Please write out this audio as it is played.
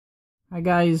Hi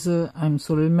guys, I'm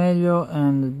Meglio,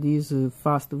 and this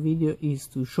fast video is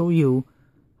to show you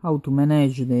how to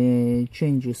manage the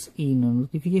changes in a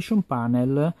notification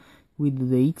panel with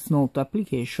the Xnote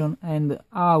application and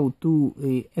how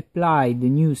to apply the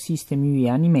new System UI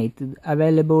animated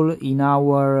available in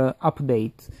our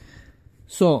update.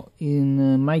 So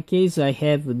in my case I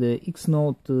have the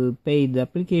Xnote paid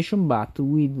application, but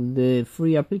with the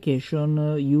free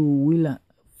application you will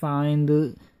find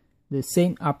the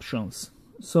same options.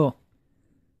 So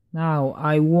now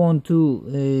I want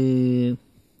to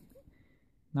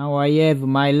now I have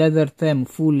my ladder theme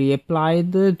fully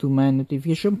applied to my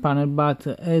notification panel, but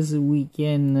as we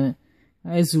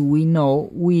know,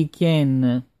 we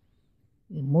can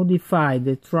modify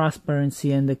the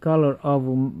transparency and the color of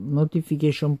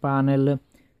notification panel.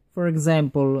 For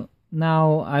example,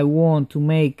 now I want to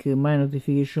make my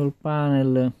notification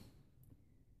panel,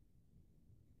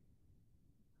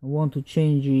 I want to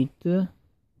change it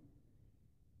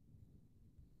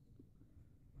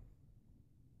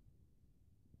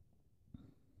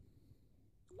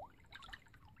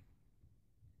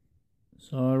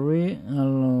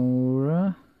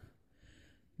allora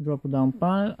drop down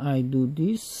panel. I do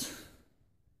this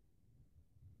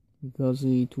because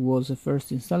it was the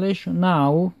first installation.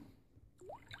 Now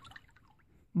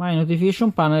my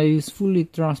notification panel is fully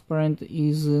transparent,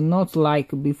 is not like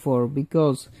before,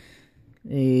 because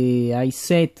I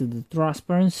set the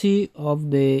transparency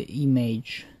of the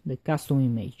image, the custom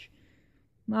image.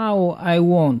 Now I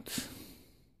want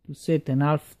to set an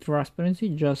half transparency.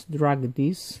 Just drag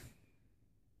this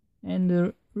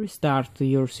and restart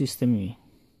your System UI.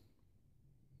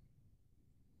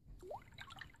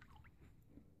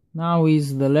 Now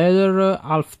is the ladder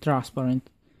half transparent.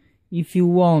 If you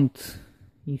want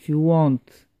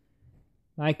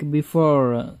like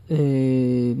before,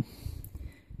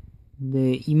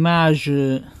 the image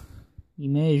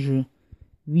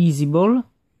visible,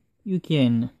 you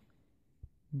can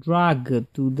drag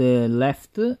to the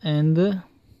left and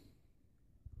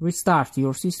restart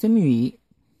your System UI,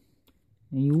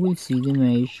 and you will see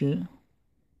the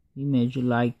image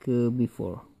like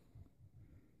before.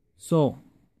 So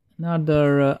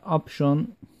another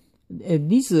option,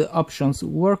 these options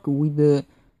work with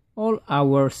all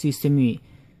our System UI.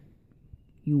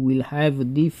 You will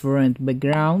have different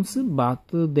backgrounds, but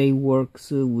they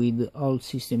works with all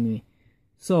System UI.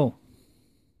 So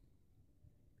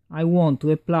I want to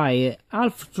apply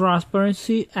half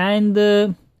transparency and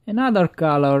another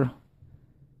color.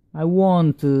 I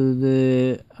want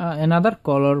another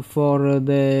color for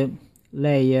the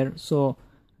layer, so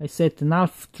I set an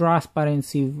half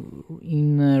transparency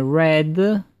in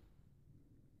red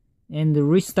and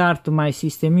restart my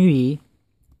System UI.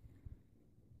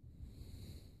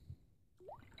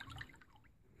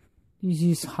 This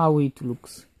is how it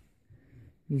looks.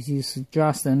 This is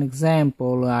just an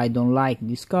example. I don't like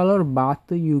this color,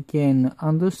 but you can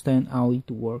understand how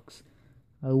it works.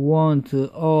 I want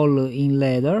all in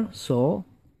leather, so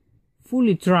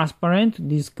fully transparent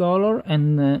this color,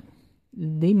 and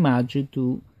the image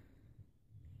to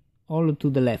all to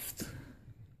the left.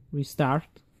 Restart.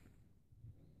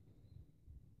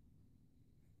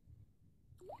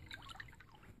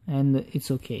 And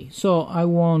it's okay. So I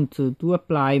want to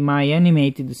apply my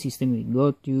animated System UI.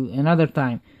 Go to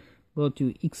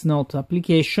Xnote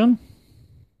application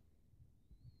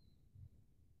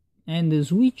and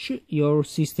switch your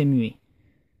System UI.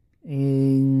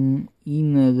 In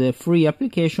the free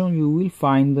application you will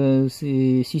find the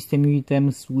System UI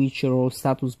theme switcher or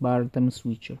status bar theme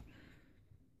switcher.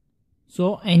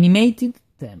 So animated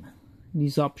theme,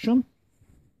 this option,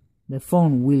 the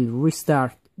phone will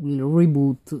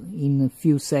reboot in a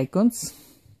few seconds.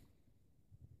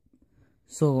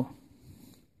 So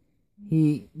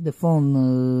the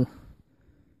phone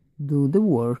do the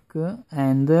work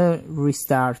and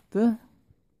restart, and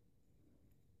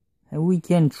we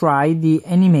can try the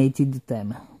animated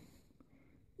theme.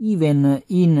 Even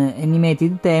in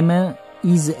animated theme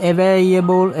is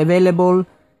available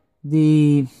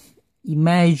the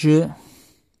image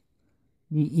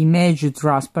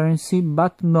transparency,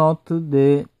 but not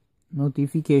the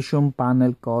notification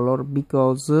panel color,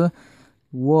 because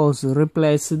was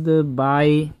replaced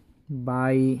by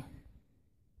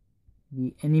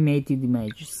the animated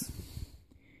images.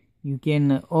 You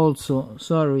can also,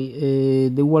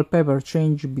 the wallpaper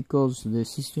changed because the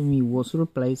System UI was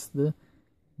replaced,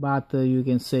 but you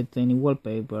can set any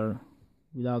wallpaper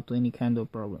without any kind of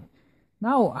problem.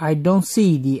 Now I don't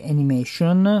see the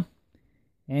animation,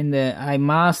 and I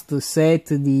must set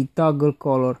the toggle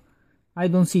color. I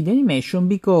don't see the animation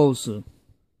because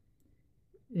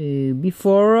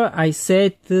before I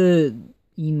set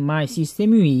in my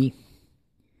system UI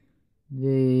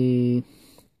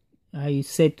I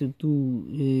set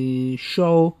to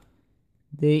show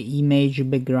the image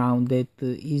background that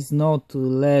is not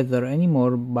leather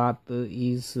anymore, but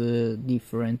is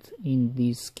different in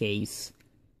this case.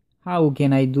 How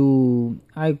can I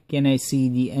see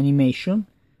the animation?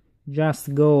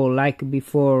 Just go like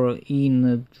before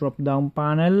in drop down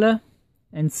panel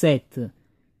and set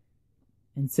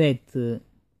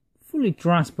fully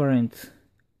transparent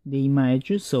the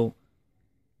image, so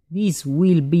this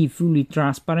will be fully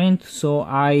transparent, so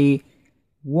I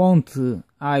want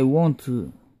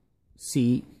to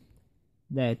see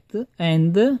that,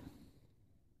 and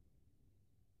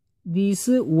this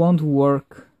won't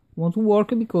work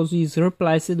because it's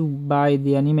replaced by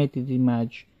the animated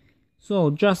image.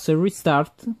 So just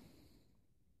restart.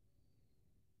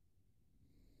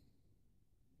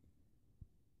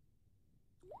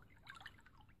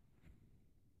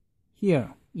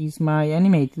 Here is my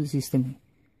animated system.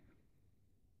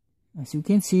 As you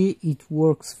can see, it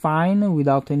works fine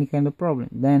without any kind of problem.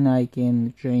 Then I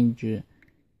can change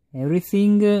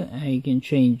everything. I can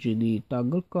change the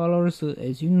toggle colors,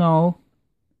 as you know,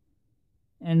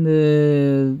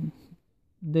 and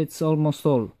that's almost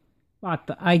all.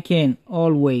 But I can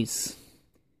always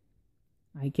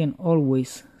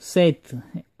set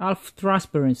half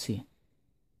transparency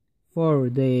for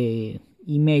the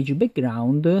image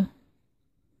background,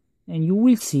 and you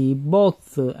will see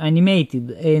both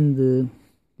animated and the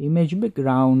image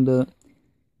background in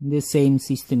the same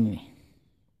system.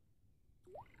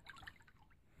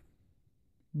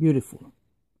 Beautiful.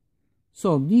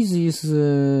 So this is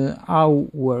how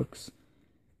it works.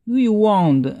 Do you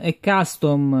want a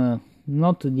custom,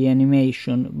 not the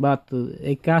animation, but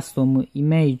a custom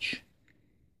image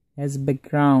as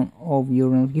background of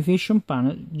your notification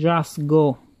panel? Just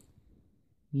go.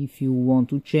 If you want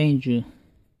to change,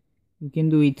 you can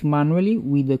do it manually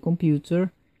with the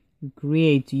computer. You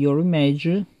create your image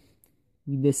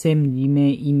with the same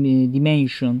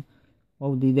dimension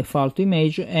of the default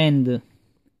image, and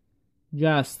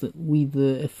just with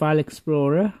a file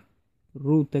explorer,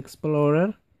 root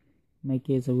explorer, in my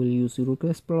case I will use root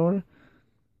explorer,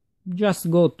 just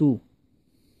go to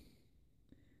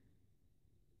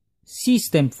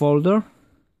system folder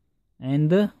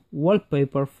and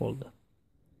wallpaper folder.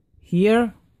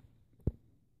 Here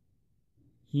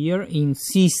in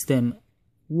system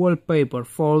wallpaper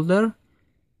folder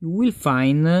you will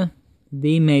find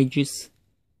the images,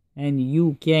 and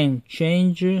you can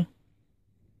change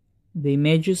the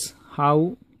images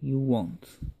how you want.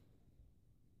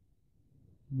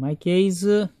 In my case,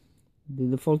 the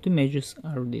default images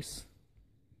are this.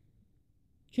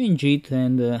 Change it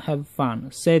and have fun.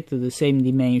 Set the same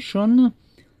dimension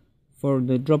for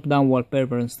the drop-down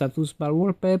wallpaper and status bar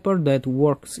wallpaper. That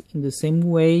works in the same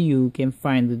way. You can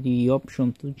find the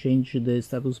option to change the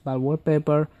status bar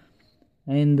wallpaper,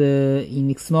 and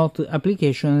in Xnote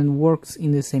application works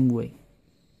in the same way.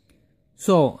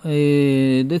 So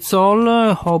that's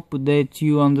all. Hope that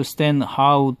you understand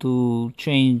how to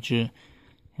change,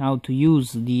 how to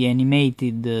use the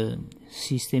animated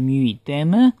system UI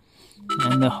theme,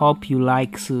 and I hope you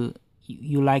like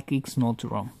Xnote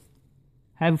ROM.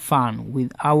 Have fun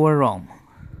with our ROM.